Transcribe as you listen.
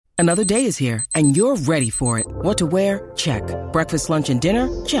Another day is here, and you're ready for it. What to wear? Check. Breakfast, lunch, and dinner?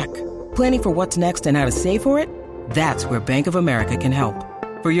 Check. Planning for what's next and how to save for it? That's where Bank of America can help.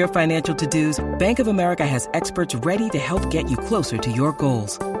 For your financial to-dos, Bank of America has experts ready to help get you closer to your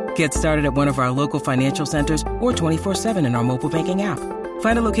goals. Get started at one of our local financial centers or 24/7 in our mobile banking app.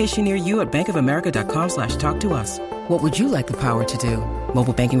 Find a location near you at bankofamerica.com/talktous. What would you like the power to do?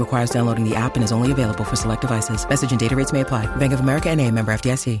 Mobile banking requires downloading the app and is only available for select devices. Message and data rates may apply. Bank of America N.A., member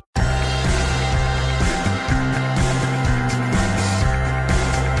FDIC.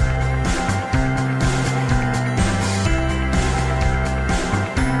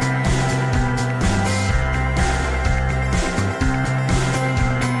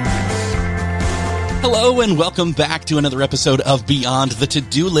 Hello and welcome back to another episode of Beyond the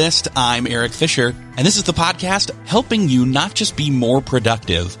To-Do List. I'm Eric Fisher, and this is the podcast helping you not just be more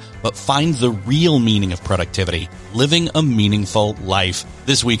productive, but find the real meaning of productivity, living a meaningful life.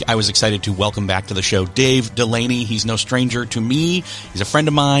 This week, I was excited to welcome back to the show Dave Delaney. He's no stranger to me. He's a friend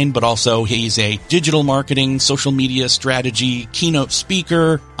of mine, but also he's a digital marketing, social media strategy, keynote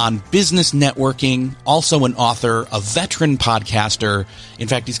speaker on business networking, also an author, a veteran podcaster. In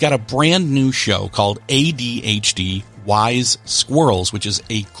fact, he's got a brand new show called ADHD Wise Squirrels, which is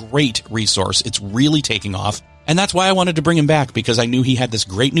a great resource. It's really taking off. And that's why I wanted to bring him back, because I knew he had this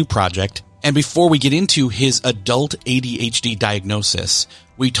great new project. And before we get into his adult ADHD diagnosis,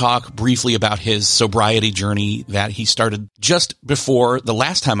 we talk briefly about his sobriety journey that he started just before the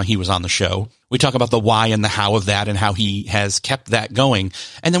last time he was on the show. We talk about the why and the how of that and how he has kept that going.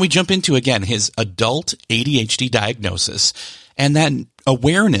 And then we jump into, again, his adult ADHD diagnosis and then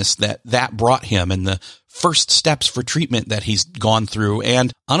awareness that brought him and the first steps for treatment that he's gone through,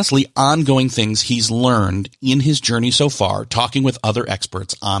 and honestly, ongoing things he's learned in his journey so far, talking with other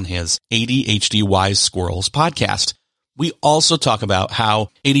experts on his ADHD Wise Squirrels podcast. We also talk about how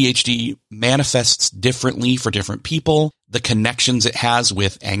ADHD manifests differently for different people, the connections it has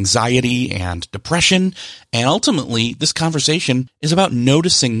with anxiety and depression, and ultimately, this conversation is about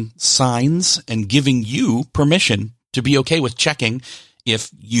noticing signs and giving you permission to be okay with checking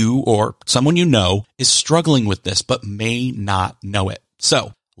if you or someone you know is struggling with this but may not know it.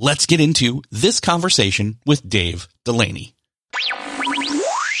 So let's get into this conversation with Dave Delaney.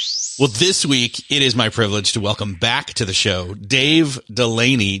 Well, this week, it is my privilege to welcome back to the show Dave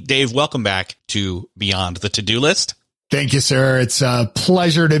Delaney. Dave, welcome back to Beyond the To-Do List. Thank you, sir. It's a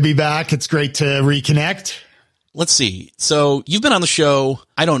pleasure to be back. It's great to reconnect. Let's see. So you've been on the show,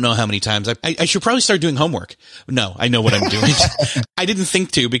 I don't know how many times. I should probably start doing homework. No, I know what I'm doing. I didn't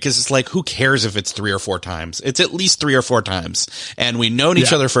think to, because it's like, who cares if it's 3 or 4 times? It's at least 3 or 4 times. And we've known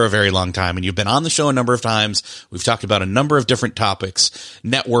each other for a very long time. And you've been on the show a number of times. We've talked about a number of different topics,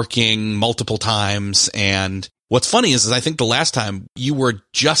 networking multiple times. And what's funny is I think the last time you were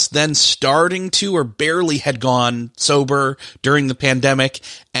just then starting to or barely had gone sober during the pandemic.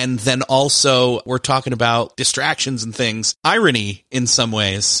 And then also we're talking about distractions and things, irony in some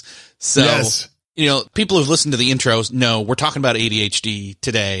ways. So, yes. You know, people who've listened to the intros know we're talking about ADHD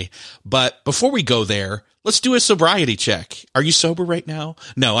today. But before we go there, let's do a sobriety check. Are you sober right now?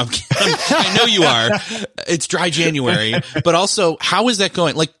 No, I know you are. It's dry January, but also how is that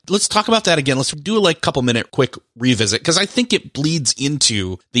going? Like, let's talk about that again. Let's do a couple minute quick revisit, because I think it bleeds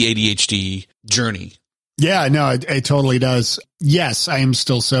into the ADHD journey. Yeah, no, it totally does. Yes, I am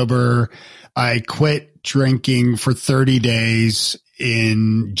still sober. I quit drinking for 30 days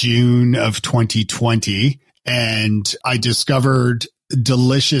in June of 2020, and I discovered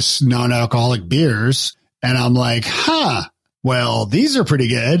delicious non-alcoholic beers. And I'm like, well, these are pretty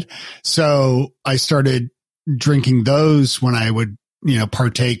good. So I started drinking those when I would,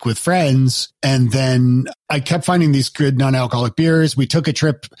 partake with friends. And then I kept finding these good non-alcoholic beers. We took a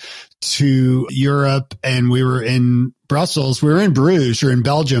trip to Europe and we were in Brussels. We were in Bruges, or in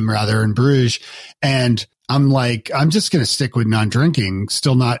Belgium rather, in Bruges. And I'm like, I'm just going to stick with non-drinking,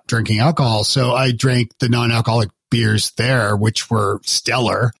 still not drinking alcohol. So I drank the non-alcoholic beers there, which were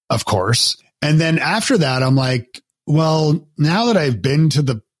stellar, of course. And then after that, I'm like, well, now that I've been to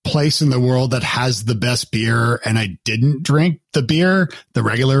the place in the world that has the best beer and I didn't drink the beer, the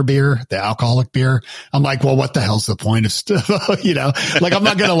regular beer, the alcoholic beer, I'm like, well, what the hell's the point of stuff? I'm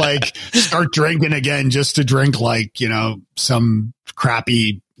not going to start drinking again just to drink some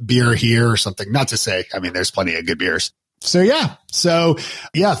crappy beer here or something. Not to say, there's plenty of good beers. So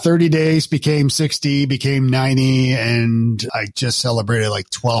 30 days became 60, became 90, and I just celebrated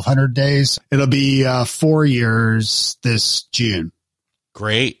 1,200 days. It'll be 4 years this June.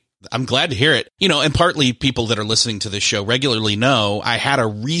 Great. I'm glad to hear it. You know, and partly people that are listening to this show regularly know I had a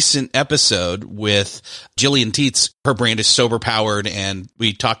recent episode with Jillian Teets. Her brand is Sober Powered, and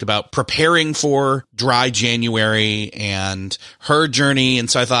we talked about preparing for dry January and her journey. And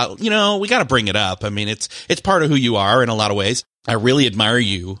so I thought, you know, we got to bring it up. I mean, it's part of who you are in a lot of ways. I really admire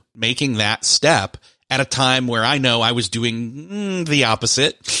you making that step at a time where I know I was doing the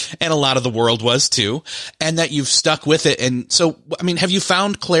opposite, and a lot of the world was too, and that you've stuck with it. And so, I mean, have you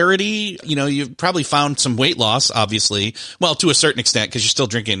found clarity? You know, you've probably found some weight loss, obviously. Well, to a certain extent, because you're still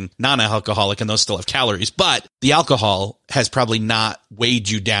drinking non-alcoholic and those still have calories, but the alcohol has probably not weighed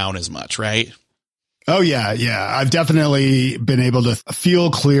you down as much, right? Oh, yeah. Yeah. I've definitely been able to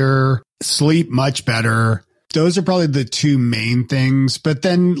feel clear, sleep much better. Those are probably the two main things. But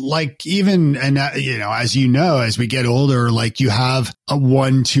then like even, and you know, as we get older, like you have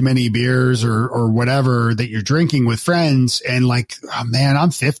one too many beers or whatever that you're drinking with friends. And like, oh man,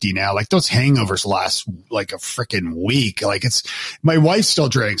 I'm 50 now. Like those hangovers last like a freaking week. Like my wife still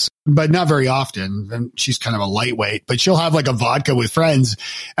drinks, but not very often. And she's kind of a lightweight, but she'll have like a vodka with friends.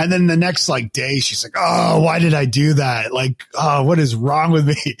 And then the next like day, she's like, oh, why did I do that? Like, oh, what is wrong with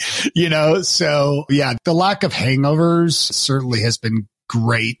me? You know? So yeah, the lack of hangovers certainly has been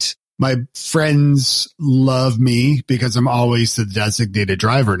great. My friends love me because I'm always the designated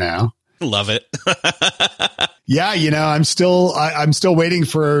driver now. Love it. Yeah, you know, I'm still waiting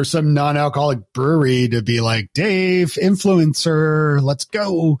for some non-alcoholic brewery to be like, Dave, influencer, let's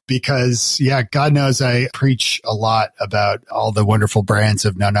go. Because yeah, God knows I preach a lot about all the wonderful brands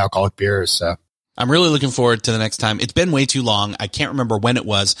of non-alcoholic beers. So I'm really looking forward to the next time. It's been way too long. I can't remember when it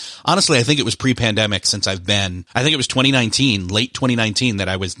was. Honestly, I think it was pre-pandemic since I think it was 2019, late 2019 that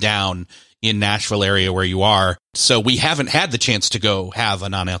I was down in Nashville area where you are. So we haven't had the chance to go have a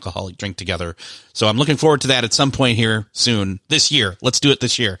non-alcoholic drink together. So I'm looking forward to that at some point here soon this year. Let's do it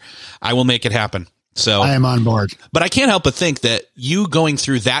this year. I will make it happen. So I am on board. But I can't help but think that you going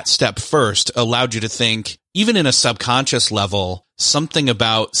through that step first allowed you to think, even in a subconscious level, something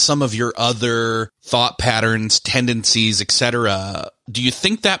about some of your other thought patterns, tendencies, etc. Do you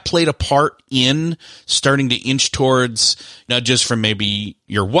think that played a part in starting to inch towards nudges from maybe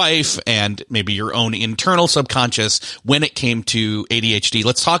your wife and maybe your own internal subconscious when it came to ADHD?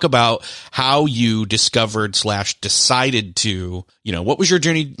 Let's talk about how you discovered / decided to, what was your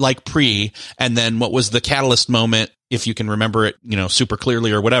journey like pre, and then what was the catalyst moment, if you can remember it, super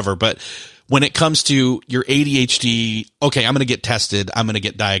clearly or whatever. But when it comes to your ADHD, okay, I'm going to get tested. I'm going to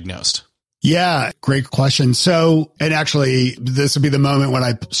get diagnosed. Yeah, great question. So, and actually, this would be the moment when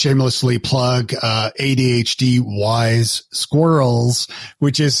I shamelessly plug ADHD Wise Squirrels,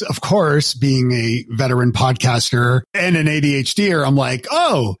 which is, of course, being a veteran podcaster and an ADHDer, I'm like,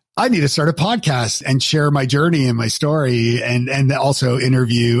 oh, I need to start a podcast and share my journey and my story and also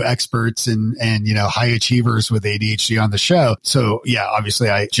interview experts and high achievers with ADHD on the show. So yeah, obviously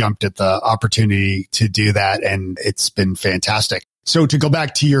I jumped at the opportunity to do that, and it's been fantastic. So to go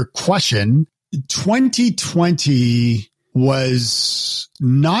back to your question, 2020 was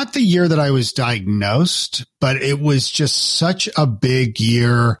not the year that I was diagnosed, but it was just such a big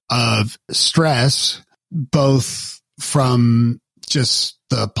year of stress, both from just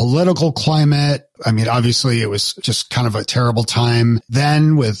the political climate. I mean, obviously it was just kind of a terrible time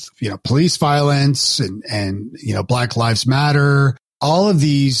then with, police violence and Black Lives Matter, all of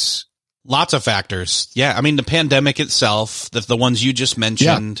these. Lots of factors. Yeah. I mean, the pandemic itself, the ones you just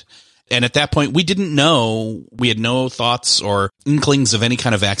mentioned. Yeah. And at that point, we didn't know, we had no thoughts or inklings of any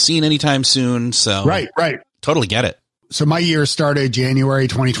kind of vaccine anytime soon. So right. Totally get it. So my year started January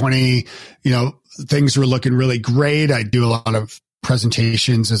 2020. Things were looking really great. I do a lot of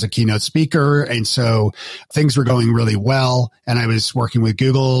presentations as a keynote speaker. And so things were going really well. And I was working with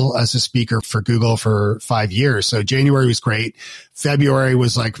Google as a speaker for Google for 5 years. So January was great. February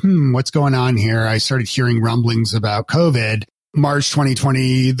was like, what's going on here? I started hearing rumblings about COVID. March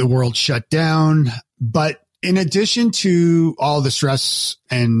 2020, the world shut down. But in addition to all the stress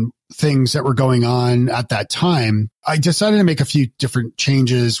and things that were going on at that time, I decided to make a few different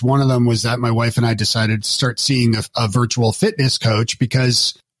changes. One of them was that my wife and I decided to start seeing a virtual fitness coach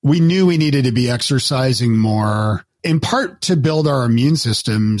because we knew we needed to be exercising more, in part to build our immune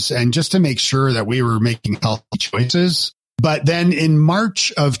systems and just to make sure that we were making healthy choices. But then in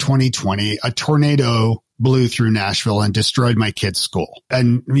March of 2020, a tornado blew through Nashville and destroyed my kid's school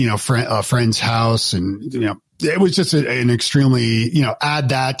and, a friend's house. And, it was just an extremely, add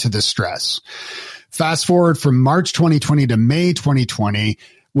that to the stress. Fast forward from March 2020 to May 2020,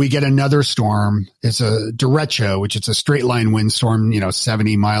 we get another storm. It's a derecho, which is a straight line windstorm,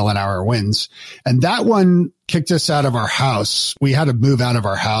 70-mile-an-hour winds. And that one kicked us out of our house. We had to move out of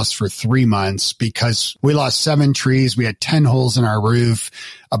our house for 3 months because we lost 7 trees. We had 10 holes in our roof,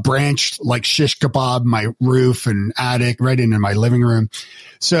 a branch like shish kebab, my roof and attic right into my living room.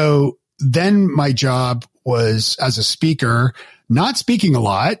 So then my job was as a speaker, not speaking a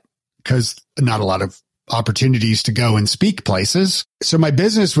lot because not a lot of opportunities to go and speak places. So my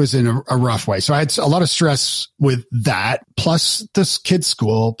business was in a rough way. So I had a lot of stress with that, plus this kid's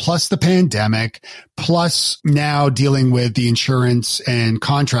school, plus the pandemic, plus now dealing with the insurance and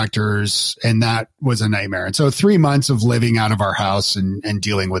contractors. And that was a nightmare. And so 3 months of living out of our house and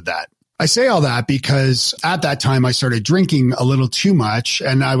dealing with that. I say all that because at that time I started drinking a little too much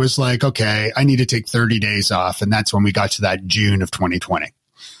and I was like, okay, I need to take 30 days off. And that's when we got to that June of 2020.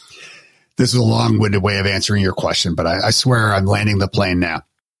 This is a long-winded way of answering your question, but I swear I'm landing the plane now.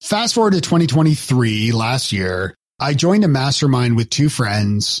 Fast forward to 2023, last year, I joined a mastermind with 2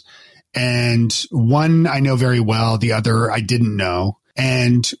 friends, and one I know very well, the other I didn't know.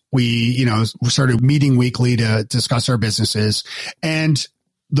 And we started meeting weekly to discuss our businesses. And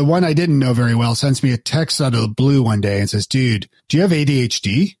the one I didn't know very well sends me a text out of the blue one day and says, dude, do you have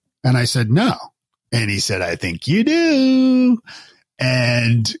ADHD? And I said, no. And he said, I think you do.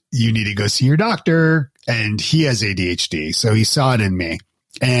 And you need to go see your doctor. And he has ADHD. So he saw it in me.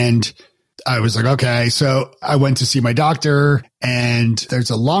 And I was like, okay. So I went to see my doctor, and there's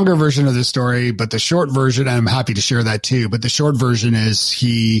a longer version of the story, but the short version, I'm happy to share that too. But the short version is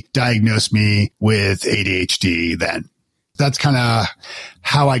he diagnosed me with ADHD then. That's kind of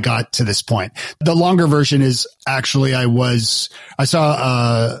how I got to this point. The longer version is actually I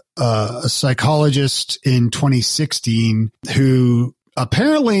saw a psychologist in 2016 who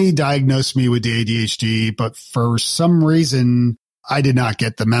apparently diagnosed me with the ADHD, but for some reason I did not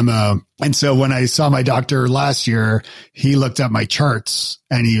get the memo. And so when I saw my doctor last year, he looked up my charts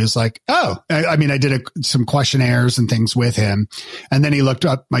and he was like, oh, I did some questionnaires and things with him. And then he looked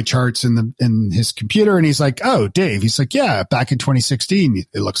up my charts in his computer and he's like, oh, Dave, he's like, yeah, back in 2016,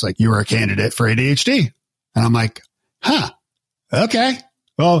 it looks like you were a candidate for ADHD. And I'm like, huh, okay.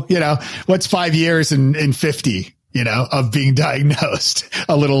 Well, what's 5 years and 50, of being diagnosed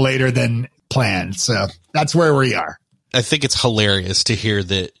a little later than planned. So that's where we are. I think it's hilarious to hear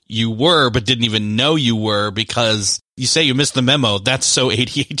that you were, but didn't even know you were because you say you missed the memo. That's so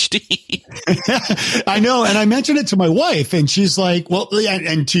ADHD. I know. And I mentioned it to my wife and she's like, well,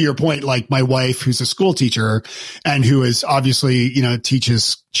 and to your point, like my wife, who's a school teacher and who is obviously,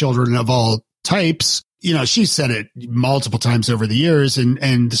 teaches children of all types. She said it multiple times over the years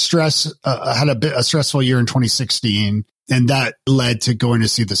and the stress, had a stressful year in 2016. And that led to going to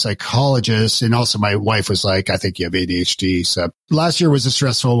see the psychologist. And also my wife was like, I think you have ADHD. So last year was a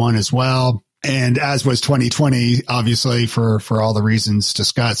stressful one as well. And as was 2020, obviously for all the reasons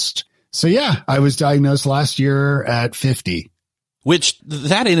discussed. So yeah, I was diagnosed last year at 50. Which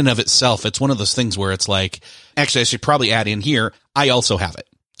that in and of itself, it's one of those things where it's like, actually, I should probably add in here, I also have it.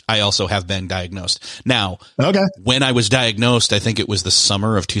 I also have been diagnosed. Now, okay. When I was diagnosed, I think it was the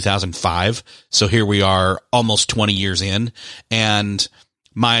summer of 2005. So here we are almost 20 years in, and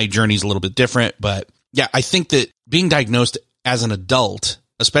my journey's a little bit different. But yeah, I think that being diagnosed as an adult,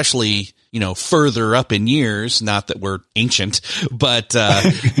 especially, further up in years, not that we're ancient, but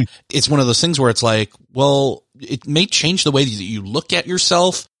it's one of those things where it's like, well, it may change the way that you look at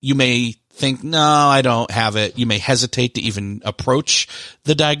yourself. You may think, no, I don't have it. You may hesitate to even approach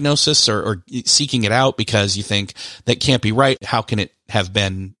the diagnosis or seeking it out because you think that can't be right. How can it have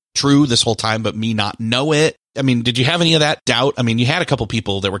been true this whole time, but me not know it? I mean, did you have any of that doubt? I mean, you had a couple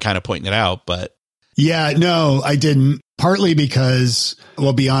people that were kind of pointing it out, but. Yeah, no, I didn't. Partly because,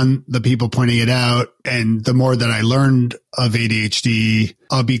 well, beyond the people pointing it out and the more that I learned of ADHD,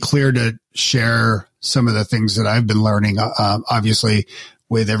 I'll be clear to share some of the things that I've been learning, obviously,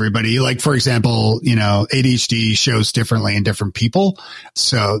 with everybody. Like, for example, ADHD shows differently in different people.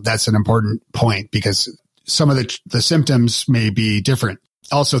 So that's an important point because some of the symptoms may be different.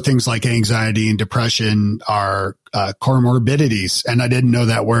 Also, things like anxiety and depression are comorbidities. And I didn't know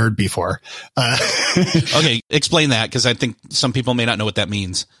that word before. Okay, explain that because I think some people may not know what that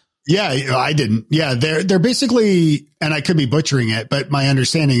means. Yeah, I didn't. Yeah, they're basically, and I could be butchering it, but my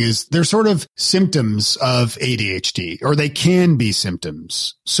understanding is they're sort of symptoms of ADHD, or they can be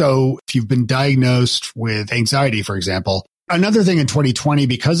symptoms. So if you've been diagnosed with anxiety, for example, another thing in 2020,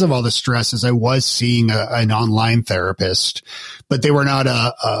 because of all the stress, is I was seeing an online therapist, but they were not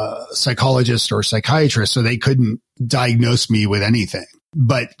a psychologist or psychiatrist, so they couldn't diagnose me with anything.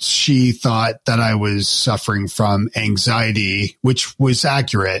 but she thought that I was suffering from anxiety, which was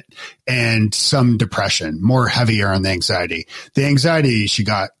accurate, and some depression, more heavier on the anxiety. The anxiety she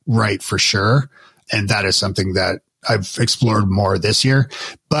got right for sure. And that is something that I've explored more this year.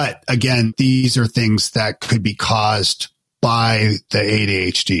 But again, these are things that could be caused by the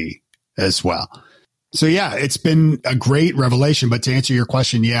ADHD as well. So yeah, it's been a great revelation. But to answer your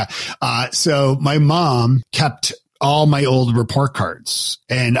question, yeah. So my mom kept all my old report cards,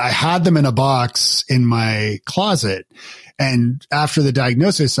 and I had them in a box in my closet. And after the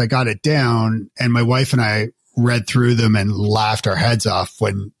diagnosis, I got it down, and my wife and I read through them and laughed our heads off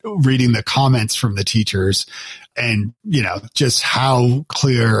when reading the comments from the teachers, and, you know, just how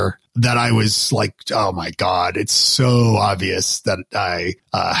clear that I was like, oh my God, it's so obvious that I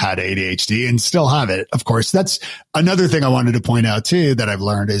had ADHD and still have it. Of course, that's another thing I wanted to point out too, that I've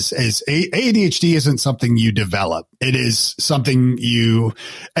learned is ADHD isn't something you develop. It is something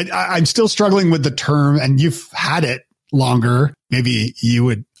and I'm still struggling with the term, and you've had it longer. Maybe you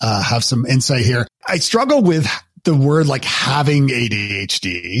would have some insight here. I struggle with the word like having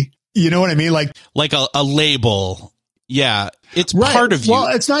ADHD. You know what I mean? Like a label. Yeah. It's right. Part of you.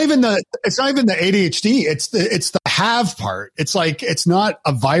 Well, it's not even the ADHD. It's the have part. It's like, it's not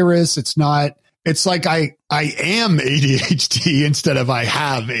a virus. It's like I am ADHD instead of I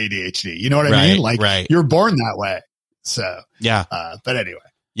have ADHD. You know what I mean? Like you're born that way. So yeah. But anyway.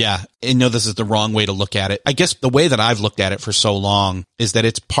 Yeah. I know this is the wrong way to look at it. I guess the way that I've looked at it for so long is that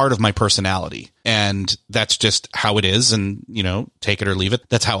it's part of my personality, and that's just how it is. And, you know, take it or leave it.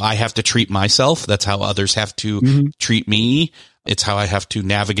 That's how I have to treat myself. That's how others have to treat me. It's how I have to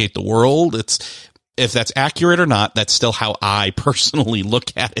navigate the world. If that's accurate or not, that's still how I personally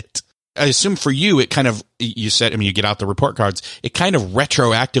look at it. I assume for you, it kind of, you said, I mean, you get out the report cards, it kind of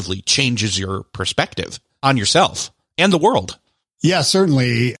retroactively changes your perspective on yourself and the world. Yeah,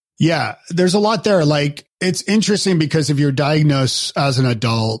 certainly. Yeah, there's a lot there. Like, it's interesting because if you're diagnosed as an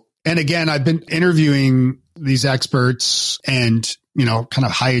adult, and again, I've been interviewing these experts and, you know, kind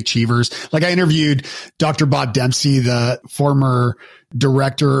of high achievers. Like I interviewed Dr. Bob Dempsey, the former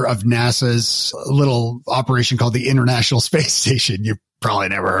director of NASA's little operation called the International Space Station. You probably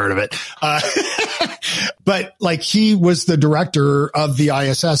never heard of it. But like he was the director of the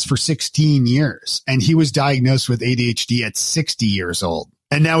ISS for 16 years, and he was diagnosed with ADHD at 60 years old.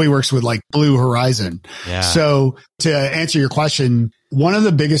 And now he works with like Blue Horizon. Yeah. So to answer your question, one of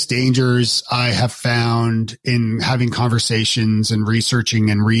the biggest dangers I have found in having conversations and researching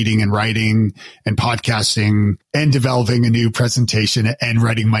and reading and writing and podcasting and developing a new presentation and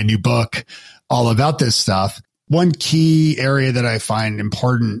writing my new book all about this stuff. One key area that I find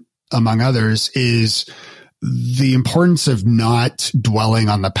important, among others, is the importance of not dwelling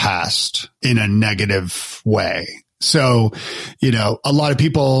on the past in a negative way. So, you know, a lot of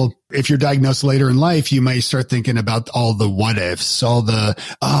people, if you're diagnosed later in life, you might start thinking about all the what ifs, all the,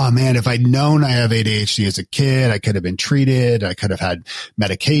 oh man, if I'd known I have ADHD as a kid, I could have been treated. I could have had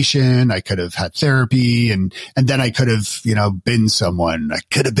medication. I could have had therapy, and then I could have, you know, been someone. I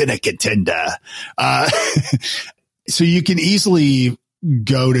could have been a contender. So you can easily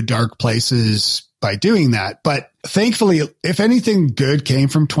go to dark places by doing that. But thankfully, if anything good came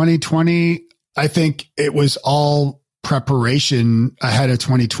from 2020, I think it was all preparation ahead of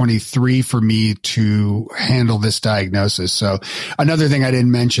 2023 for me to handle this diagnosis. So another thing I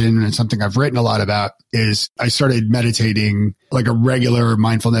didn't mention, and something I've written a lot about, is I started meditating, like a regular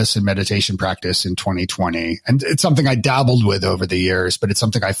mindfulness and meditation practice in 2020. And it's something I dabbled with over the years, but it's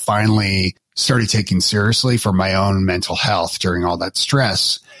something I finally started taking seriously for my own mental health during all that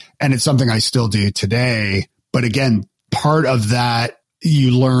stress. And it's something I still do today. But again, part of that,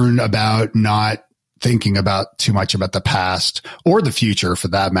 you learn about not thinking about too much about the past or the future for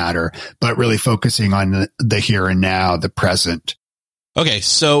that matter, but really focusing on the here and now, the present. Okay.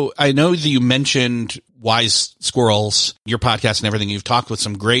 So I know that you mentioned Wise Squirrels, your podcast and everything. You've talked with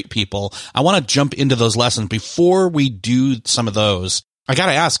some great people. I want to jump into those lessons. Before we do some of those, I got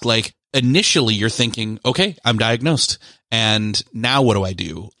to ask, like, initially you're thinking, okay, I'm diagnosed, and now what do I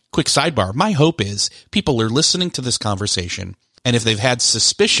do? Quick sidebar. My hope is people are listening to this conversation, and if they've had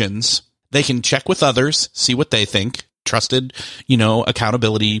suspicions, they can check with others, see what they think, trusted, you know,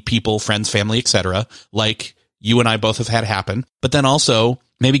 accountability people, friends, family, etc., like you and I both have had happen. But then also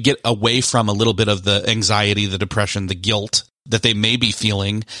maybe get away from a little bit of the anxiety, the depression, the guilt that they may be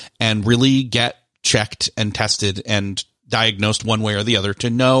feeling, and really get checked and tested and diagnosed one way or the other to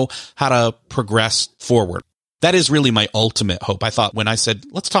know how to progress forward. That is really my ultimate hope. I thought when I said,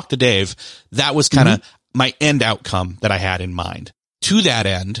 let's talk to Dave, that was kind of my end outcome that I had in mind. To that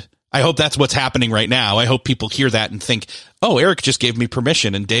end, I hope that's what's happening right now. I hope people hear that and think, oh, Eric just gave me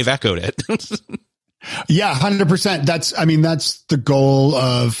permission and Dave echoed it. Yeah, 100%. That's the goal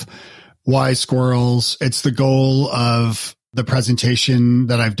of Wise Squirrels. It's the goal of the presentation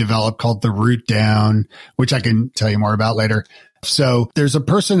that I've developed called The Root Down, which I can tell you more about later. So there's a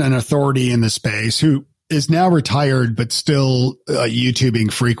person, an authority in the space who is now retired, but still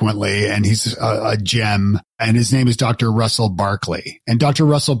YouTubing frequently. And he's a gem, and his name is Dr. Russell Barkley. And Dr.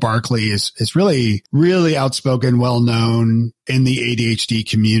 Russell Barkley is really, really outspoken, well-known in the ADHD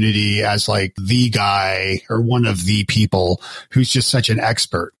community as like the guy or one of the people who's just such an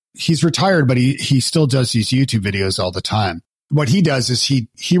expert. He's retired, but he still does these YouTube videos all the time. What he does is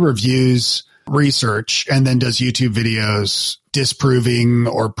he reviews research and then does YouTube videos disproving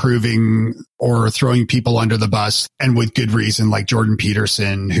or proving or throwing people under the bus, and with good reason, like Jordan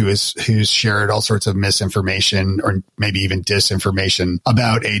Peterson, who's shared all sorts of misinformation or maybe even disinformation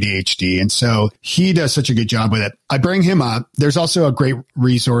about ADHD. And so he does such a good job with it. I bring him up. There's also a great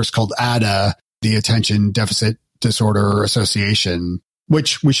resource called ADA, the Attention Deficit Disorder Association,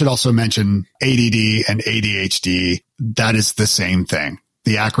 which we should also mention. ADD and ADHD, that is the same thing.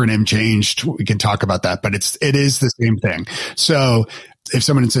 The acronym changed. We can talk about that, but it is the same thing. So if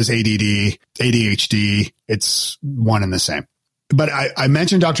someone says ADD, ADHD, it's one and the same. But I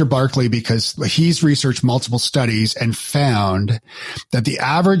mentioned Dr. Barkley because he's researched multiple studies and found that the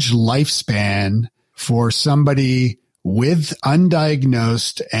average lifespan for somebody with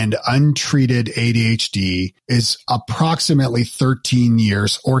undiagnosed and untreated ADHD is approximately 13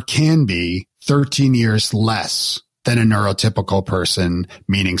 years, or can be 13 years less than a neurotypical person,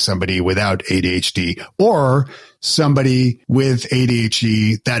 meaning somebody without ADHD, or somebody with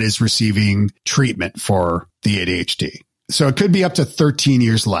ADHD that is receiving treatment for the ADHD. So it could be up to 13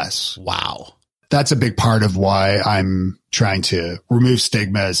 years less. Wow. That's a big part of why I'm trying to remove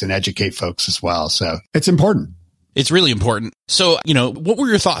stigmas and educate folks as well. So it's important. It's really important. So, what were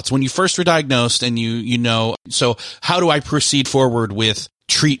your thoughts when you first were diagnosed and so how do I proceed forward with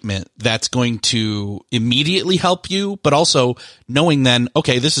treatment that's going to immediately help you, but also knowing then,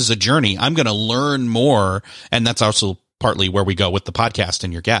 okay, this is a journey. I'm going to learn more. And that's also partly where we go with the podcast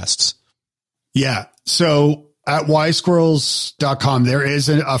and your guests. Yeah. So at wisesquirrels.com, there is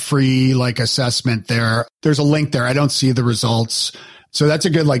a free assessment there. There's a link there. I don't see the results. So that's a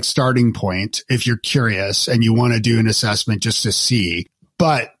good starting point if you're curious and you want to do an assessment just to see.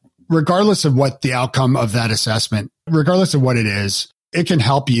 But regardless of what the outcome of that assessment, regardless of what it is, it can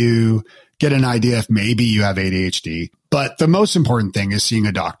help you get an idea if maybe you have ADHD. But the most important thing is seeing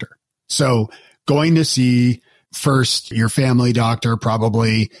a doctor. So going to see first your family doctor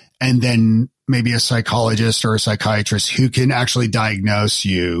probably, and then maybe a psychologist or a psychiatrist who can actually diagnose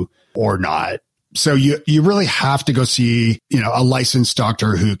you or not. So you really have to go see, a licensed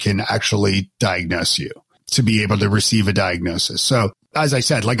doctor who can actually diagnose you to be able to receive a diagnosis. So as I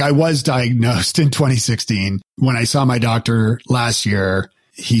said, I was diagnosed in 2016. When I saw my doctor last year,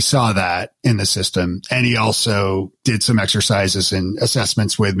 he saw that in the system, and he also did some exercises and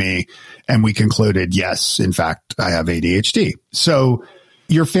assessments with me. And we concluded, yes, in fact, I have ADHD. So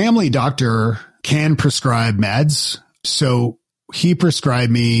your family doctor can prescribe meds. So he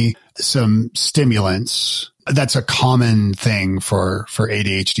prescribed me some stimulants. That's a common thing for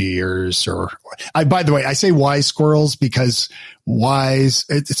ADHDers by the way, I say wise squirrels because wise,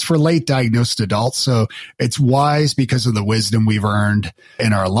 it's for late diagnosed adults. So it's wise because of the wisdom we've earned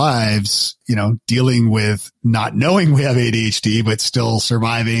in our lives, dealing with not knowing we have ADHD, but still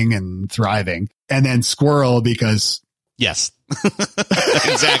surviving and thriving. And then squirrel because yes,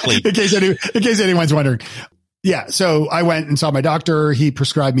 exactly. in case anyone's wondering. Yeah. So I went and saw my doctor. He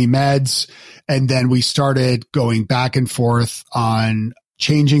prescribed me meds. And then we started going back and forth on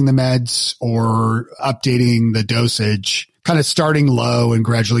changing the meds or updating the dosage, kind of starting low and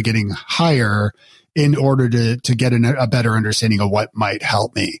gradually getting higher in order to get a better understanding of what might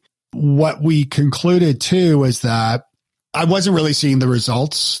help me. What we concluded too was that I wasn't really seeing the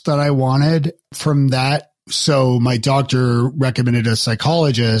results that I wanted from that. So my doctor recommended a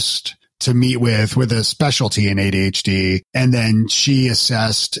psychologist to meet with a specialty in ADHD. And then she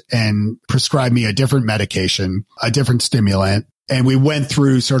assessed and prescribed me a different medication, a different stimulant. And we went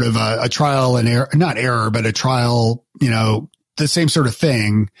through sort of a trial and error, not error, but a trial, the same sort of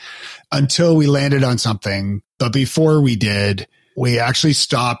thing until we landed on something. But before we did, we actually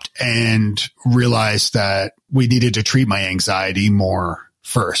stopped and realized that we needed to treat my anxiety more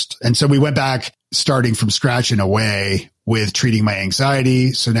first. And so we went back starting from scratch in a way with treating my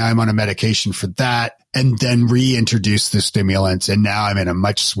anxiety. So now I'm on a medication for that, and then reintroduce the stimulants. And now I'm in a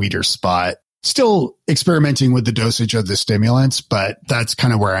much sweeter spot Still experimenting with the dosage of the stimulants, but that's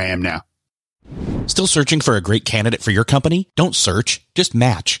kind of where I am now. Still searching for a great candidate for your company? Don't search, just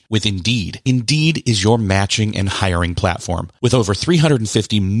match with Indeed. Indeed is your matching and hiring platform with over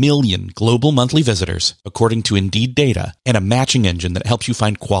 350 million global monthly visitors, according to Indeed data, and a matching engine that helps you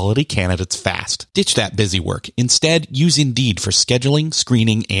find quality candidates fast. Ditch that busy work. Instead, use Indeed for scheduling,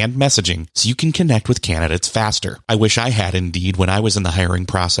 screening, and messaging so you can connect with candidates faster. I wish I had Indeed when I was in the hiring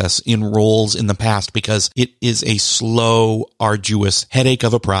process in roles in the past because it is a slow, arduous headache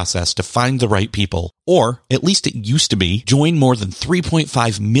of a process to find the right people. Or, at least it used to be, join more than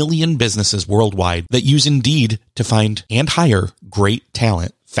 3.5 million businesses worldwide that use Indeed to find and hire great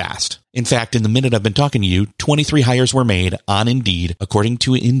talent fast. In fact, in the minute I've been talking to you, 23 hires were made on Indeed, according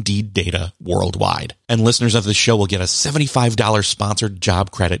to Indeed data worldwide. And listeners of this show will get a $75 sponsored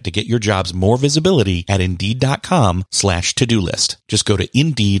job credit to get your jobs more visibility at Indeed.com/to-do list. Just go to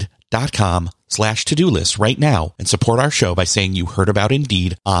Indeed.com/to-do list right now and support our show by saying you heard about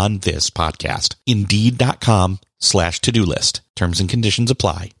Indeed on this podcast. Indeed.com/to-do list. Terms and conditions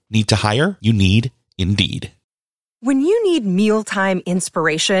apply. Need to hire? You need Indeed. When you need mealtime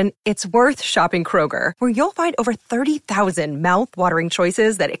inspiration, it's worth shopping Kroger, where you'll find over 30,000 mouth-watering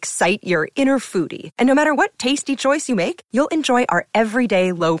choices that excite your inner foodie. And no matter what tasty choice you make, you'll enjoy our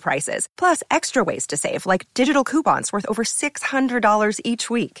everyday low prices, plus extra ways to save, like digital coupons worth over $600 each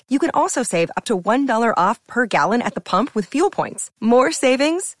week. You can also save up to $1 off per gallon at the pump with fuel points. More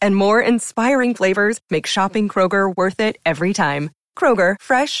savings and more inspiring flavors make shopping Kroger worth it every time. Kroger,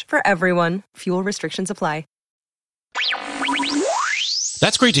 fresh for everyone. Fuel restrictions apply.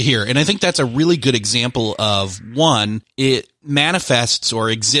 That's great to hear. And I think that's a really good example of, one, it manifests or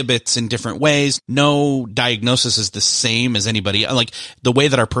exhibits in different ways. No diagnosis is the same as anybody. Like, the way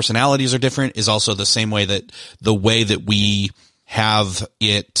that our personalities are different is also the same way that the way that we have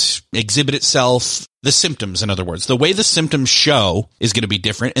it exhibit itself, the symptoms, in other words. The way the symptoms show is going to be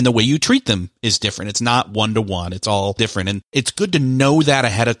different, and the way you treat them is different. It's not one-to-one. It's all different. And it's good to know that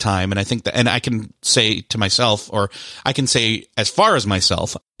ahead of time. And I think that, and I can say to myself, or I can say as far as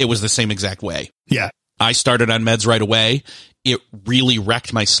myself, it was the same exact way. Yeah. I started on meds right away. It really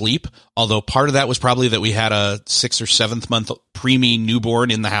wrecked my sleep, although part of that was probably that we had a 6th or 7th month preemie newborn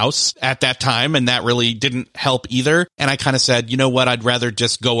in the house at that time, and that really didn't help either. And I kind of said, you know what, I'd rather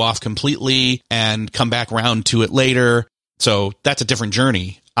just go off completely and come back around to it later. So that's a different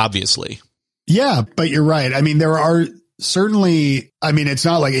journey, obviously. Yeah, but you're right. I mean, there are certainly, I mean, it's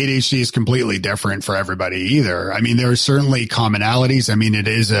not like ADHD is completely different for everybody either. I mean, there are certainly commonalities. I mean, it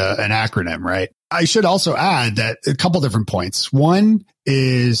is an acronym, right? I should also add that a couple different points. One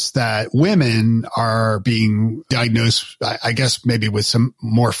is that women are being diagnosed, I guess, maybe with some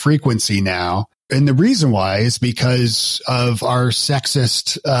more frequency now. And the reason why is because of our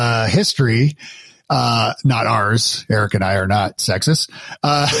sexist history. Not ours. Eric and I are not sexist.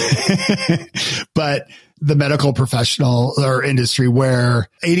 But the medical professional or industry, where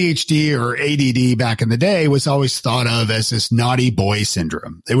ADHD or ADD back in the day was always thought of as this naughty boy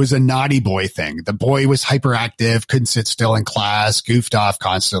syndrome. It was a naughty boy thing. The boy was hyperactive, couldn't sit still in class, goofed off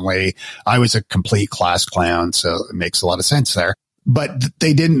constantly. I was a complete class clown, so it makes a lot of sense there. But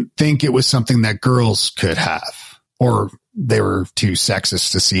they didn't think it was something that girls could have, or they were too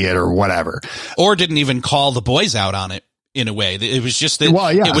sexist to see it, or whatever. Or didn't even call the boys out on it in a way. It was just that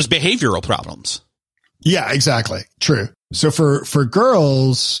It was behavioral problems. Yeah, exactly. True. So for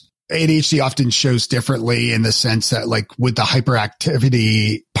girls, ADHD often shows differently in the sense that, like, with the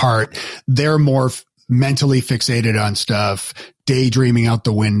hyperactivity part, they're more mentally fixated on stuff, daydreaming out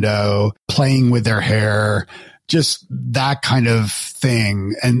the window, playing with their hair, just that kind of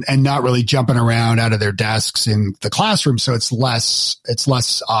thing, and not really jumping around out of their desks in the classroom. So it's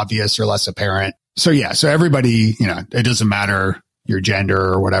less obvious or less apparent. So yeah, so everybody, it doesn't matter your gender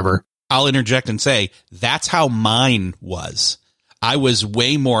or whatever. I'll interject and say that's how mine was. I was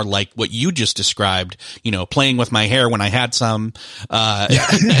way more like what you just described, playing with my hair when I had some.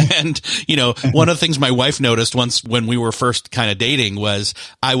 And, one of the things my wife noticed once when we were first kind of dating was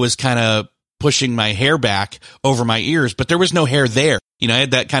I was kind of pushing my hair back over my ears, but there was no hair there. I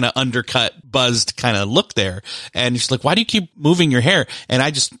had that kind of undercut, buzzed kind of look there. And she's like, why do you keep moving your hair? And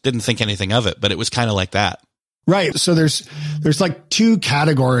I just didn't think anything of it, but it was kind of like that. Right. So there's like two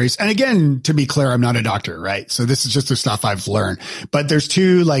categories. And again, to be clear, I'm not a doctor, right? So this is just the stuff I've learned, but there's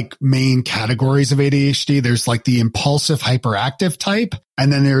two like main categories of ADHD. There's like the impulsive hyperactive type,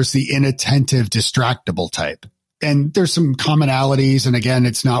 and then there's the inattentive distractible type. And there's some commonalities. And again,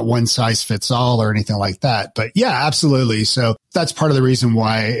 it's not one size fits all or anything like that, but yeah, absolutely. So that's part of the reason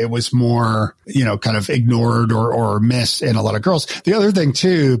why it was more, kind of ignored or missed in a lot of girls. The other thing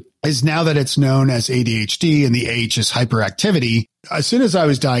too is now that it's known as ADHD and the H is hyperactivity. As soon as I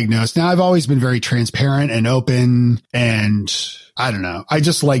was diagnosed, now I've always been very transparent and open, and I don't know. I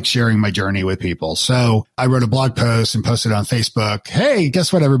just like sharing my journey with people. So I wrote a blog post and posted on Facebook. Hey,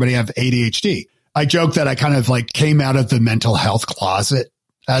 guess what, everybody? I have ADHD. I joke that I kind of like came out of the mental health closet,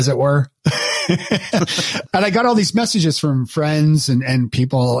 as it were. And I got all these messages from friends and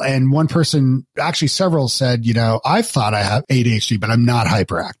people. And one person, actually several, said, I thought I have ADHD, but I'm not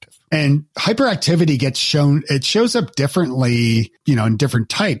hyperactive. And hyperactivity it shows up differently, in different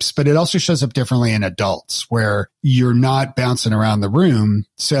types, but it also shows up differently in adults where you're not bouncing around the room.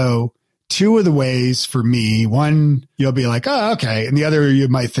 So two of the ways for me, one, you'll be like, oh, okay. And the other, you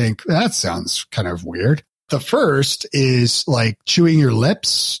might think that sounds kind of weird. The first is like chewing your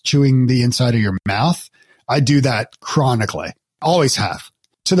lips, chewing the inside of your mouth. I do that chronically, always have,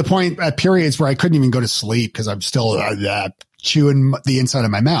 to the point at periods where I couldn't even go to sleep because I'm still chewing the inside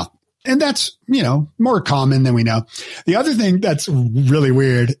of my mouth. And that's, more common than we know. The other thing that's really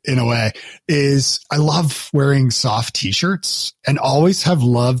weird in a way is I love wearing soft t-shirts and always have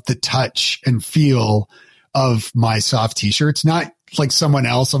loved the touch and feel of my soft t-shirts, not like someone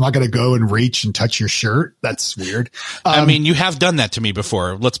else. I'm not going to go and reach and touch your shirt. That's weird. I mean, you have done that to me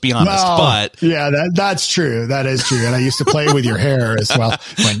before. Let's be honest, but yeah, that's true. That is true. And I used to play with your hair as well.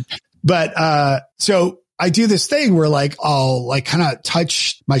 So I do this thing where like, I'll like kind of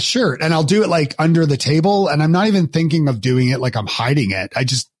touch my shirt and I'll do it like under the table. And I'm not even thinking of doing it like I'm hiding it. I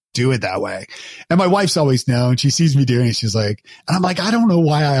just do it that way. And my wife's always known. She sees me doing it. She's like, and I'm like, I don't know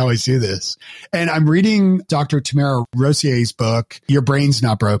why I always do this. And I'm reading Dr. Tamara Rossier's book, Your Brain's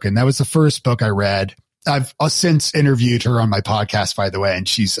Not Broken. That was the first book I read. I've since interviewed her on my podcast, by the way, and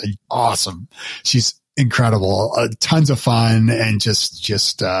she's awesome. She's incredible, tons of fun, and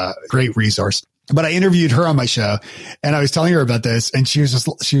just great resource. But I interviewed her on my show and I was telling her about this and she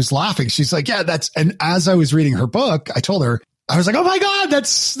was laughing. She's like, yeah, and as I was reading her book, I told her, I was like, oh my God,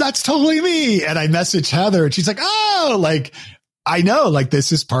 that's totally me. And I messaged Heather and she's like, oh, like, I know, like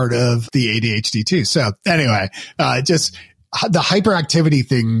this is part of the ADHD too. So anyway, just the hyperactivity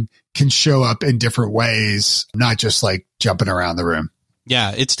thing can show up in different ways, not just like jumping around the room.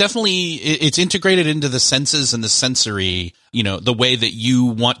 Yeah, it's definitely, it's integrated into the senses and the sensory, the way that you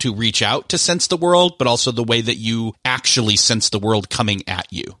want to reach out to sense the world, but also the way that you actually sense the world coming at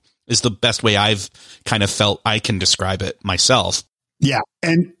you is the best way I've kind of felt I can describe it myself. Yeah.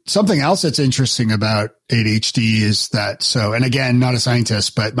 And something else that's interesting about ADHD is that, and again, not a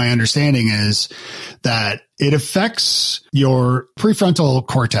scientist, but my understanding is that it affects your prefrontal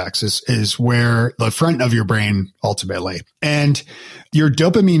cortex is where the front of your brain ultimately. And your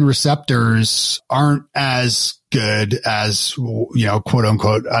dopamine receptors aren't as good as, quote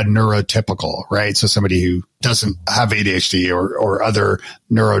unquote, a neurotypical, right? So somebody who doesn't have ADHD or other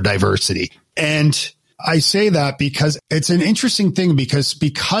neurodiversity. And I say that because it's an interesting thing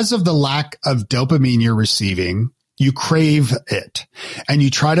because of the lack of dopamine you're receiving, you crave it and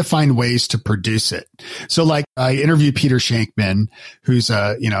you try to find ways to produce it. So like I interviewed Peter Shankman, who's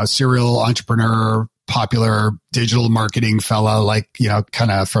a serial entrepreneur, popular digital marketing fella, like,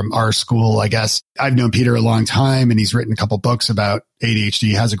 kind of from our school, I guess. I've known Peter a long time and he's written a couple books about ADHD.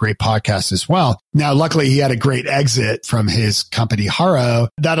 He has a great podcast as well. Now, luckily he had a great exit from his company, Haro,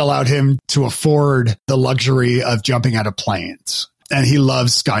 that allowed him to afford the luxury of jumping out of planes. And he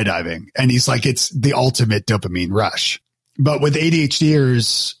loves skydiving. And he's like, it's the ultimate dopamine rush. But with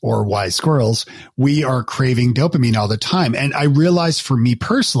ADHDers or wise squirrels, we are craving dopamine all the time. And I realized for me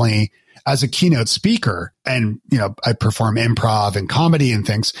personally, as a keynote speaker, and, I perform improv and comedy and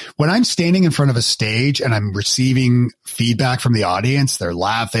things, when I'm standing in front of a stage and I'm receiving feedback from the audience, they're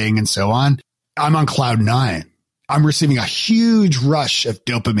laughing and so on, I'm on cloud 9. I'm receiving a huge rush of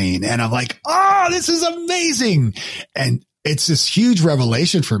dopamine and I'm like, oh, this is amazing. And it's this huge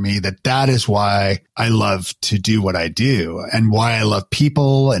revelation for me that is why I love to do what I do and why I love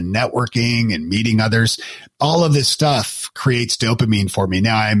people and networking and meeting others. All of this stuff creates dopamine for me.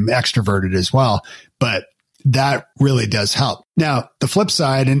 Now I'm extroverted as well, but that really does help. Now, the flip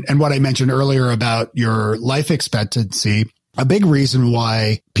side and what I mentioned earlier about your life expectancy, a big reason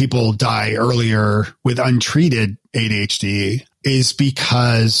why people die earlier with untreated ADHD is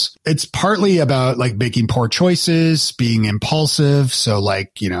because it's partly about like making poor choices, being impulsive. So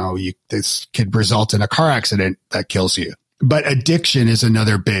like, this could result in a car accident that kills you. But addiction is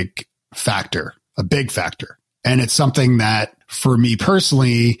another big factor, a big factor. And it's something that for me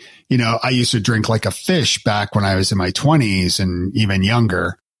personally, I used to drink like a fish back when I was in my 20s and even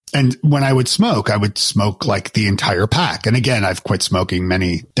younger. And when I would smoke like the entire pack. And again, I've quit smoking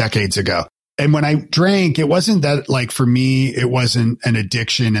many decades ago. And when I drank, it wasn't that like for me, it wasn't an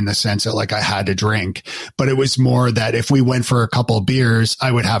addiction in the sense that like I had to drink, but it was more that if we went for a couple of beers,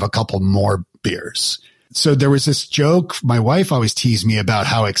 I would have a couple more beers. So there was this joke. My wife always teased me about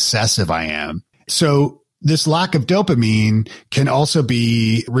how excessive I am. So this lack of dopamine can also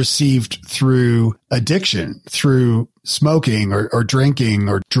be received through addiction, through smoking or drinking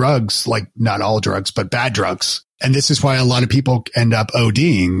or drugs, like not all drugs, but bad drugs. And this is why a lot of people end up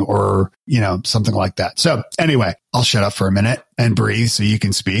ODing or, something like that. So anyway, I'll shut up for a minute and breathe so you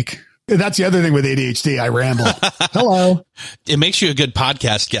can speak. That's the other thing with ADHD. I ramble. Hello. It makes you a good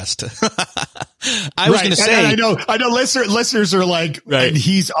podcast guest. I was going to say, I know listeners are like, right. And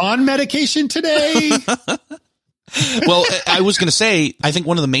he's on medication today. Well, I was going to say, I think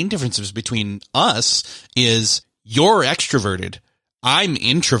one of the main differences between us is you're extroverted. I'm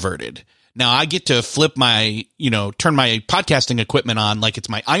introverted. Now I get to flip my, turn my podcasting equipment on like it's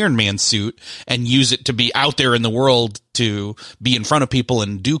my Iron Man suit and use it to be out there in the world to be in front of people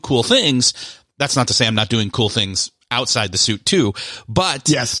and do cool things. That's not to say I'm not doing cool things outside the suit too, but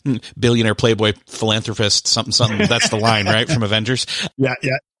yes, billionaire, playboy, philanthropist, something. That's the line, right? From Avengers. Yeah.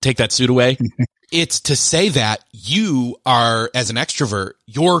 Take that suit away. It's to say that you are, as an extrovert,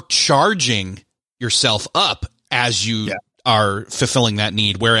 you're charging yourself up as you are fulfilling that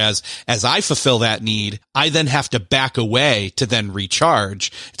need. Whereas as I fulfill that need, I then have to back away to then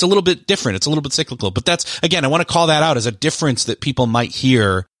recharge. It's a little bit different. It's a little bit cyclical, but that's, again, I want to call that out as a difference that people might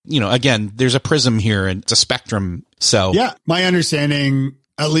hear. Again, there's a prism here and it's a spectrum. So yeah, my understanding,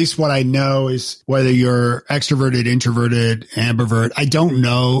 at least what I know, is whether you're extroverted, introverted, ambivert. I don't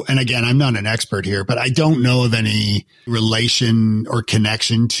know. And again, I'm not an expert here, but I don't know of any relation or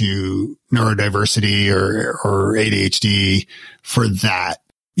connection to neurodiversity or ADHD for that.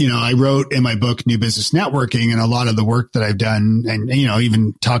 I wrote in my book, New Business Networking, and a lot of the work that I've done, and,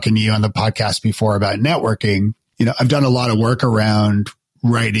 even talking to you on the podcast before about networking, I've done a lot of work around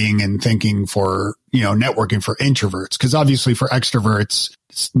writing and thinking for, networking for introverts, because obviously for extroverts,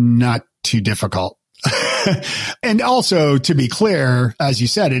 it's not too difficult. And also, to be clear, as you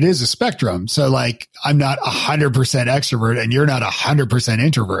said, it is a spectrum. So like, I'm not 100% extrovert and you're not 100%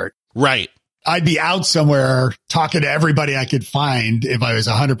 introvert. Right. I'd be out somewhere talking to everybody I could find if I was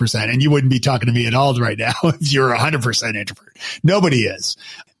 100%, and you wouldn't be talking to me at all right now if you're 100% introvert. Nobody is.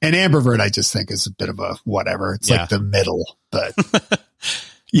 And ambivert, I just think, is a bit of a whatever. It's like the middle, but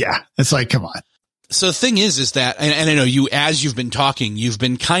yeah, it's like, come on. So the thing is that, and I know you, as you've been talking, you've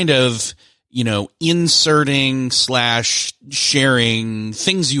been kind of, inserting / sharing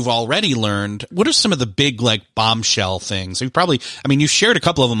things you've already learned. What are some of the big, like, bombshell things? You shared a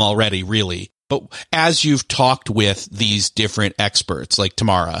couple of them already, really. But as you've talked with these different experts like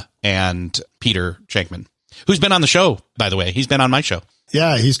Tamara and Peter Shankman, who's been on the show, by the way, he's been on my show.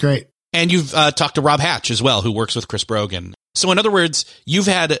 Yeah, he's great. And you've talked to Rob Hatch as well, who works with Chris Brogan. So in other words, you've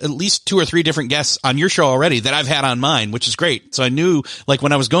had at least 2 or 3 different guests on your show already that I've had on mine, which is great. So I knew, like,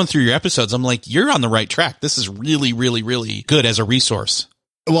 when I was going through your episodes, I'm like, you're on the right track. This is really, really, really good as a resource.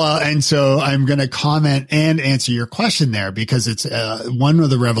 Well, and so I'm going to comment and answer your question there, because it's one of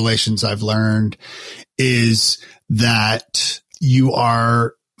the revelations I've learned is that you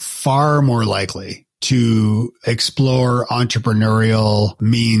are far more likely to explore entrepreneurial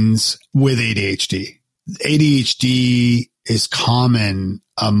means with ADHD. ADHD is common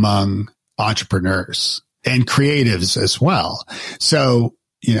among entrepreneurs and creatives as well. So,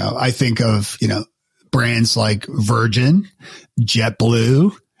 I think of, brands like Virgin,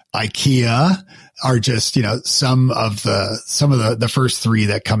 JetBlue, IKEA are just, some of the first 3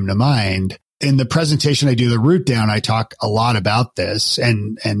 that come to mind. In the presentation I do, the root down, I talk a lot about this,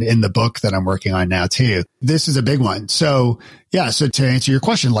 and in the book that I'm working on now too. This is a big one. So yeah, so to answer your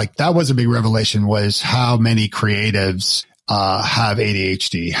question, like, that was a big revelation, was how many creatives have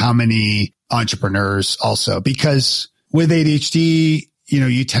ADHD, how many entrepreneurs also, because with ADHD,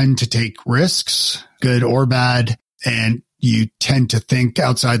 you tend to take risks, good or bad, and you tend to think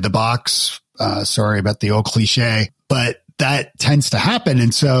outside the box. Sorry about the old cliche, but that tends to happen.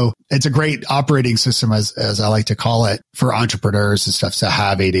 And so it's a great operating system, as I like to call it, for entrepreneurs and stuff to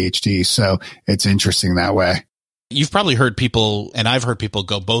have ADHD. So it's interesting that way. You've probably heard people, and I've heard people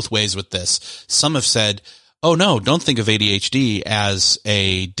go both ways with this. Some have said, oh no, don't think of ADHD as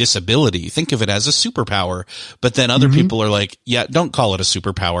a disability. Think of it as a superpower. But then other people are like, yeah, don't call it a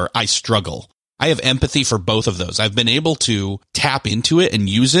superpower. I struggle. I have empathy for both of those. I've been able to tap into it and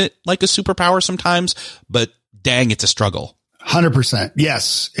use it like a superpower sometimes, but dang, it's a struggle. 100%.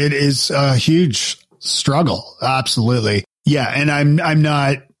 Yes, it is a huge struggle. Absolutely. Yeah. And I'm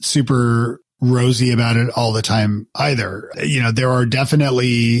not super rosy about it all the time either. There are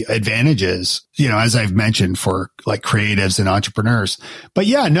definitely advantages, as I've mentioned, for like creatives and entrepreneurs. But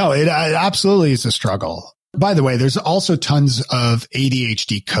yeah, no, it absolutely is a struggle. By the way, there's also tons of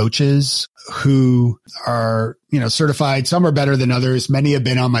ADHD coaches who are, certified. Some are better than others. Many have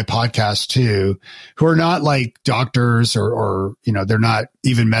been on my podcast too, who are not like doctors or, they're not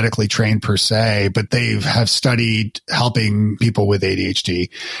even medically trained per se, but they have studied helping people with ADHD.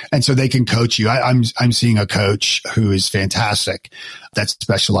 And so they can coach you. I'm seeing a coach who is fantastic that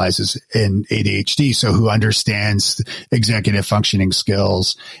specializes in ADHD. So who understands executive functioning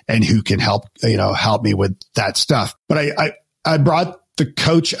skills and who can help me with that stuff. But I brought the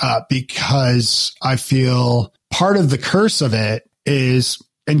coach up because I feel part of the curse of it is,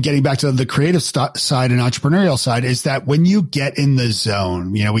 and getting back to the creative side and entrepreneurial side, is that when you get in the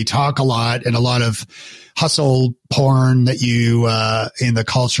zone, we talk a lot and a lot of hustle porn that you, in the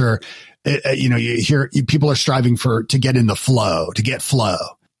culture, you hear people are striving to get in the flow, to get flow,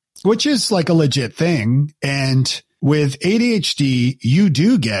 which is like a legit thing. And with ADHD, you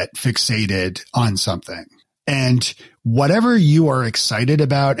do get fixated on something. And whatever you are excited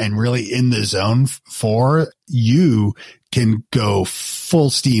about and really in the zone for, you can go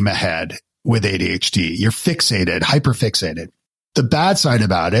full steam ahead with ADHD. You're fixated, hyperfixated. The bad side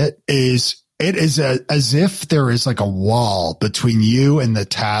about it is as if there is like a wall between you and the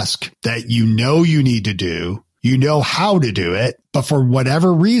task that you need to do. You know how to do it, but for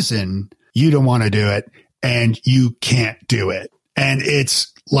whatever reason, you don't want to do it and you can't do it. And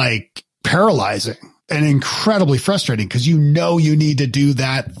it's like paralyzing and incredibly frustrating because you need to do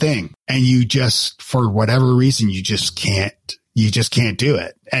that thing and you just, for whatever reason, you just can't do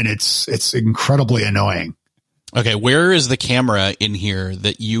it. And it's incredibly annoying. Okay. Where is the camera in here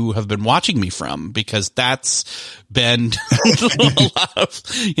that you have been watching me from? Because that's been a lot of,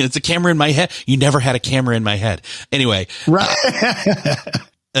 it's a camera in my head. You never had a camera in my head. Anyway, right.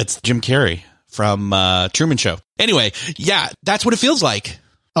 That's Jim Carrey from Truman Show. Anyway. Yeah. That's what it feels like.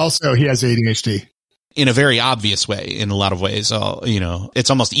 Also, he has ADHD. In a very obvious way, in a lot of ways, it's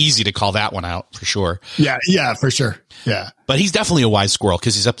almost easy to call that one out for sure. Yeah, for sure. Yeah. But he's definitely a wise squirrel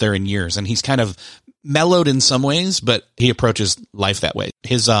because he's up there in years and he's kind of mellowed in some ways, but he approaches life that way.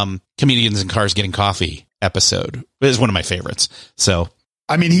 His Comedians in Cars Getting Coffee episode is one of my favorites. So,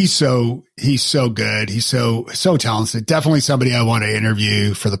 I mean, he's so good. He's so talented. Definitely somebody I want to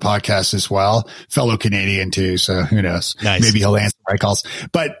interview for the podcast as well. Fellow Canadian too. So who knows? Nice. Maybe he'll answer my calls.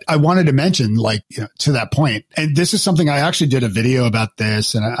 But I wanted to mention, to that point, and this is something I actually did a video about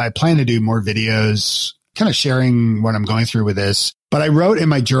this, and I plan to do more videos kind of sharing what I'm going through with this. But I wrote in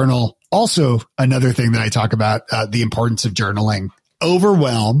my journal, also another thing that I talk about, the importance of journaling.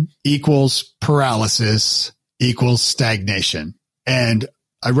 Overwhelm equals paralysis equals stagnation. And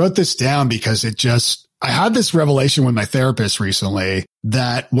I wrote this down because I had this revelation with my therapist recently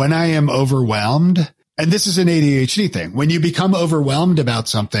that when I am overwhelmed, and this is an ADHD thing, when you become overwhelmed about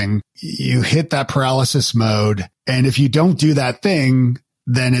something, you hit that paralysis mode. And if you don't do that thing,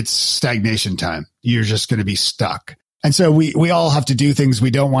 then it's stagnation time. You're just going to be stuck. And so we all have to do things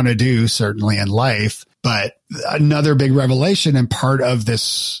we don't want to do, certainly in life. But another big revelation and part of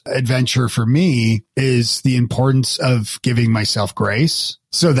this adventure for me is the importance of giving myself grace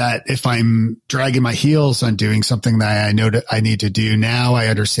so that if I'm dragging my heels on doing something that I know that I need to do now, I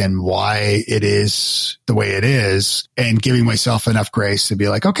understand why it is the way it is, and giving myself enough grace to be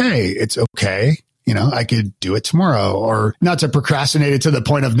like, okay, it's okay. I could do it tomorrow, or not to procrastinate it to the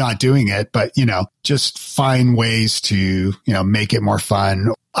point of not doing it, but, just find ways to, make it more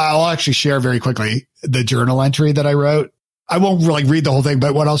fun. I'll actually share very quickly the journal entry that I wrote. I won't really read the whole thing,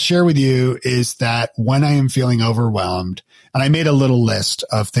 but what I'll share with you is that when I am feeling overwhelmed, and I made a little list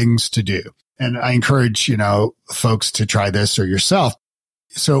of things to do, and I encourage, folks to try this or yourself.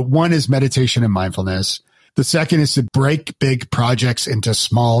 So one is meditation and mindfulness. The second is to break big projects into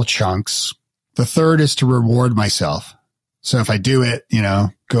small chunks. The third is to reward myself. So if I do it,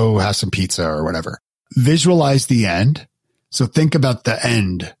 go have some pizza or whatever. Visualize the end. So think about the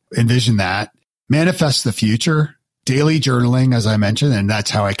end. Envision that. Manifest the future. Daily journaling, as I mentioned, and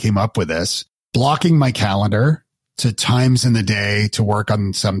that's how I came up with this. Blocking my calendar to times in the day to work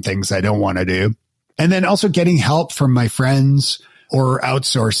on some things I don't want to do. And then also getting help from my friends or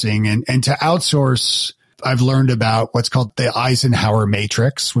outsourcing. And to outsource, I've learned about what's called the Eisenhower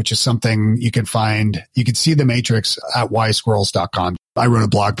Matrix, which is something you can find. You can see the matrix at wisesquirrels.com. I wrote a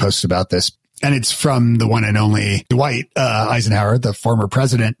blog post about this, and it's from the one and only Dwight Eisenhower, the former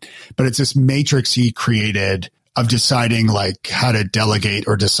president. But it's this matrix he created of deciding like how to delegate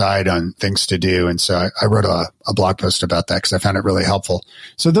or decide on things to do. And so I wrote a blog post about that because I found it really helpful.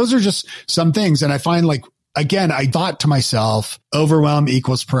 So those are just some things. And I find like, again, I thought to myself, overwhelm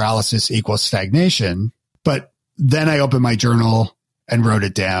equals paralysis equals stagnation. But then I opened my journal and wrote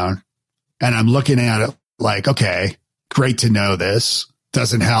it down, and I'm looking at it like, okay, great to know this.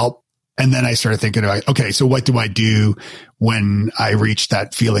 Doesn't help. And then I started thinking about, okay, so what do I do when I reach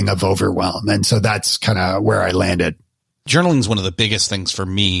that feeling of overwhelm? And so that's kind of where I landed. Journaling is one of the biggest things for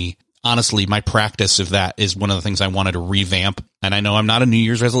me. Honestly, my practice of that is one of the things I wanted to revamp. And I know I'm not a New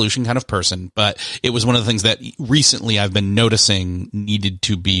Year's resolution kind of person, but it was one of the things that recently I've been noticing needed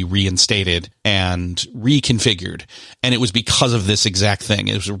to be reinstated and reconfigured. And it was because of this exact thing.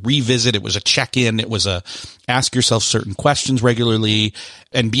 It was a revisit. It was a check-in. It was a ask yourself certain questions regularly,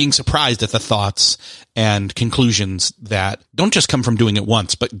 and being surprised at the thoughts and conclusions that don't just come from doing it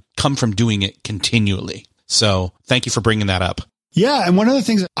once, but come from doing it continually. So thank you for bringing that up. Yeah. And one of the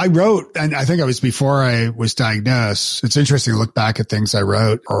things I wrote, and I think it was before I was diagnosed, it's interesting to look back at things I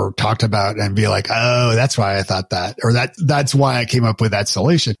wrote or talked about and be like, oh, that's why I thought that, or that's why I came up with that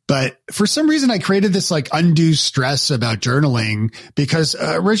solution. But for some reason, I created this like undue stress about journaling because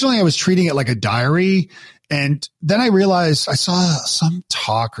originally I was treating it like a diary. And then I realized I saw some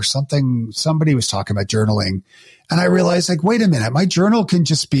talk or something, somebody was talking about journaling. And I realized like, wait a minute, my journal can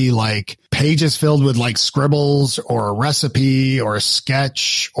just be like pages filled with like scribbles or a recipe or a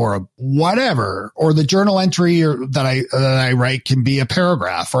sketch or a whatever, or the journal entry that I write can be a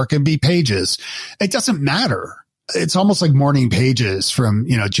paragraph or it can be pages. It doesn't matter. It's almost like morning pages from,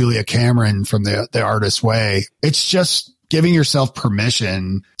 Julia Cameron from the Artist's Way. It's just giving yourself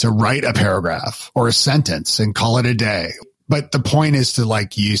permission to write a paragraph or a sentence and call it a day. But the point is to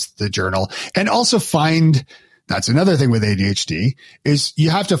like use the journal and also find. That's another thing with ADHD is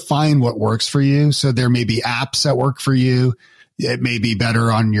you have to find what works for you. So there may be apps that work for you. It may be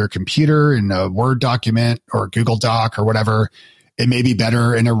better on your computer in a Word document or Google Doc or whatever. It may be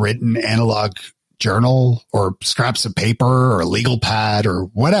better in a written analog journal or scraps of paper or a legal pad or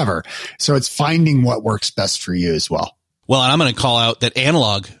whatever. So it's finding what works best for you as well. Well, and I'm going to call out that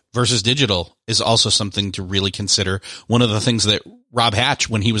analog versus digital is also something to really consider. One of the things that Rob Hatch,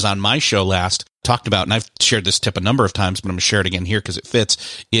 when he was on my show last, talked about, and I've shared this tip a number of times, but I'm going to share it again here because it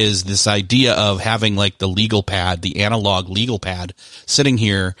fits, is this idea of having like the legal pad, the analog legal pad sitting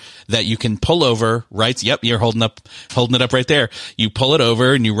here that you can pull over, right? Yep, you're holding it up right there. You pull it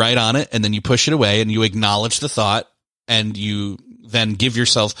over and you write on it, and then you push it away and you acknowledge the thought, and you then give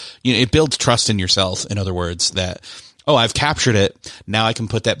yourself, it builds trust in yourself. In other words, that, oh, I've captured it. Now I can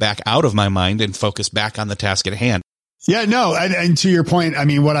put that back out of my mind and focus back on the task at hand. Yeah, no. And to your point, I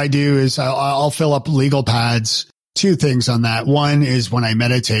mean, what I do is I'll fill up legal pads. Two things on that. One is when I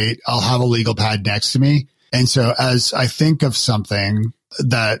meditate, I'll have a legal pad next to me. And so as I think of something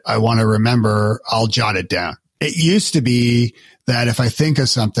that I want to remember, I'll jot it down. It used to be that if I think of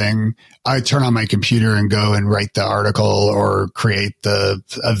something, I turn on my computer and go and write the article or create the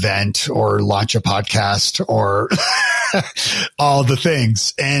event or launch a podcast or all the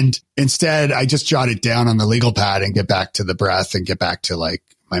things. And instead, I just jot it down on the legal pad and get back to the breath and get back to like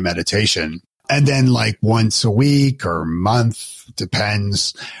my meditation. And then like once a week or month,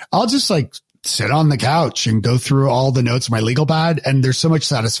 depends, I'll just like sit on the couch and go through all the notes of my legal pad. And there's so much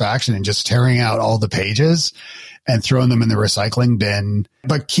satisfaction in just tearing out all the pages and throwing them in the recycling bin,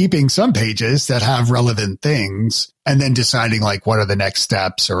 but keeping some pages that have relevant things and then deciding like, what are the next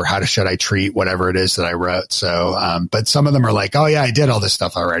steps or should I treat whatever it is that I wrote. So, but some of them are like, oh yeah, I did all this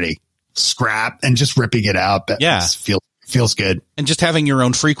stuff already. Scrap and just ripping it out. But yeah. Feels good. And just having your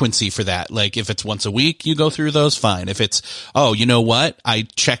own frequency for that. Like if it's once a week, you go through those, fine. If it's, oh, you know what? I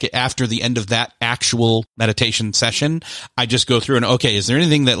check it after the end of that actual meditation session. I just go through and, okay, is there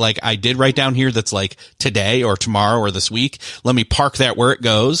anything that like I did write down here that's like today or tomorrow or this week? Let me park that where it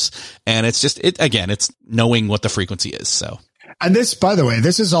goes. And it's just, it's knowing what the frequency is. So. And this, by the way,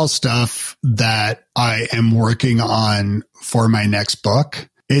 this is all stuff that I am working on for my next book.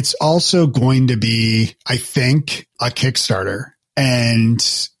 It's also going to be, I think, a Kickstarter.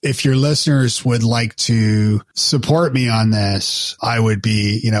 And if your listeners would like to support me on this, I would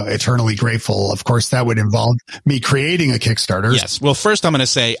be, eternally grateful. Of course, that would involve me creating a Kickstarter. Yes. Well, first I'm going to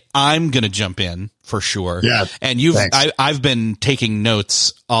say I'm going to jump in for sure. Yeah. And I've been taking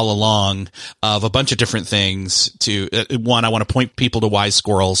notes all along of a bunch of different things to, one, I want to point people to Wise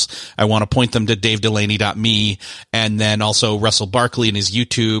Squirrels. I want to point them to DaveDelaney.me, and then also Russell Barkley and his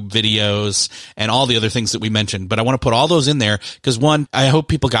YouTube videos and all the other things that we mentioned. But I want to put all those in there because one, I hope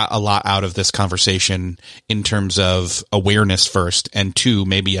people got a lot out of this conversation in terms of awareness first, and two,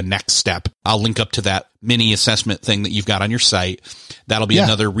 maybe a next step. I'll link up to that mini assessment thing that you've got on your site. That'll be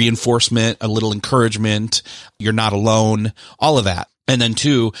another reinforcement, a little encouragement. You're not alone, all of that. And then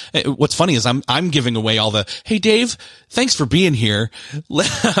two, what's funny is I'm giving away all the, hey, Dave, thanks for being here.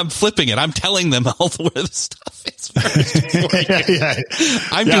 I'm flipping it. I'm telling them all where the stuff is first.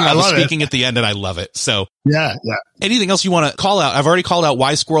 I'm doing all the speaking at the end, and I love it. So yeah. Anything else you want to call out? I've already called out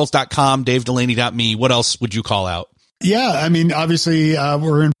ysquirrels.com, davedelaney.me. What else would you call out? Yeah, I mean, obviously,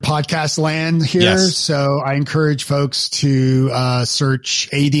 we're in podcast land here, so I encourage folks to search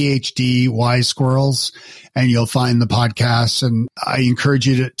ADHD Wise Squirrels, and you'll find the podcast. And I encourage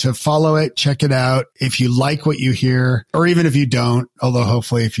you to follow it, check it out. If you like what you hear, or even if you don't, although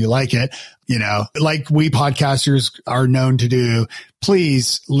hopefully if you like it, like we podcasters are known to do,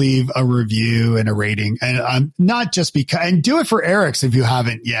 please leave a review and a rating. And not just because, and do it for Eric's if you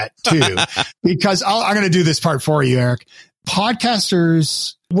haven't yet too, because I'm going to do this part for you, Eric.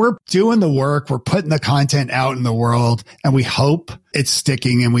 Podcasters, we're doing the work. We're putting the content out in the world, and we hope it's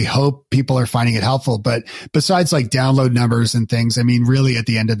sticking, and we hope people are finding it helpful. But besides like download numbers and things, I mean, really at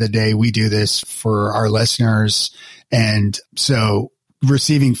the end of the day, we do this for our listeners. And so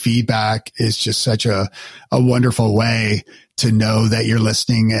receiving feedback is just such a wonderful way to know that you're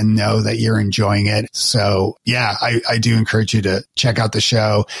listening and know that you're enjoying it. So yeah, I do encourage you to check out the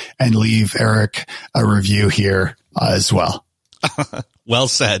show and leave Eric a review here as well. Well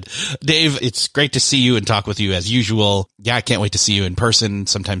said. Dave, it's great to see you and talk with you as usual. Yeah, I can't wait to see you in person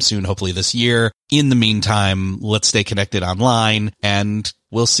sometime soon, hopefully this year. In the meantime, let's stay connected online, and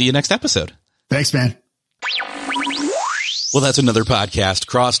we'll see you next episode. Thanks, man. Well, that's another podcast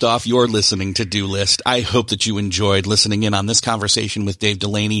crossed off your listening to-do list. I hope that you enjoyed listening in on this conversation with Dave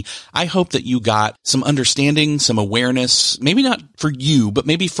Delaney. I hope that you got some understanding, some awareness, maybe not for you, but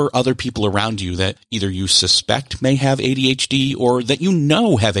maybe for other people around you that either you suspect may have ADHD or that you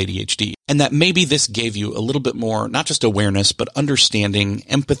know have ADHD. And that maybe this gave you a little bit more, not just awareness, but understanding,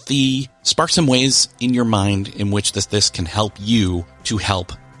 empathy, spark some ways in your mind in which this can help you to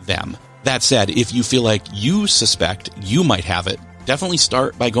help them. That said, if you feel like you suspect you might have it, definitely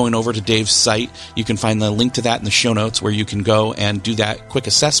start by going over to Dave's site. You can find the link to that in the show notes where you can go and do that quick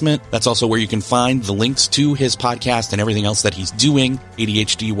assessment. That's also where you can find the links to his podcast and everything else that he's doing,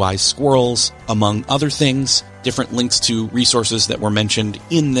 ADHD Wise Squirrels, among other things, different links to resources that were mentioned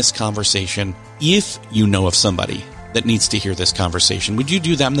in this conversation. If you know of somebody that needs to hear this conversation, would you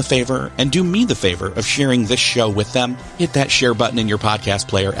do them the favor and do me the favor of sharing this show with them? Hit that share button in your podcast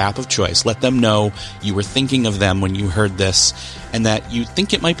player app of choice. Let them know you were thinking of them when you heard this and that you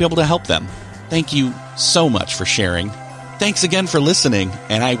think it might be able to help them. Thank you so much for sharing. Thanks again for listening,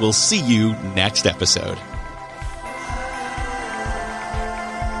 and I will see you next episode.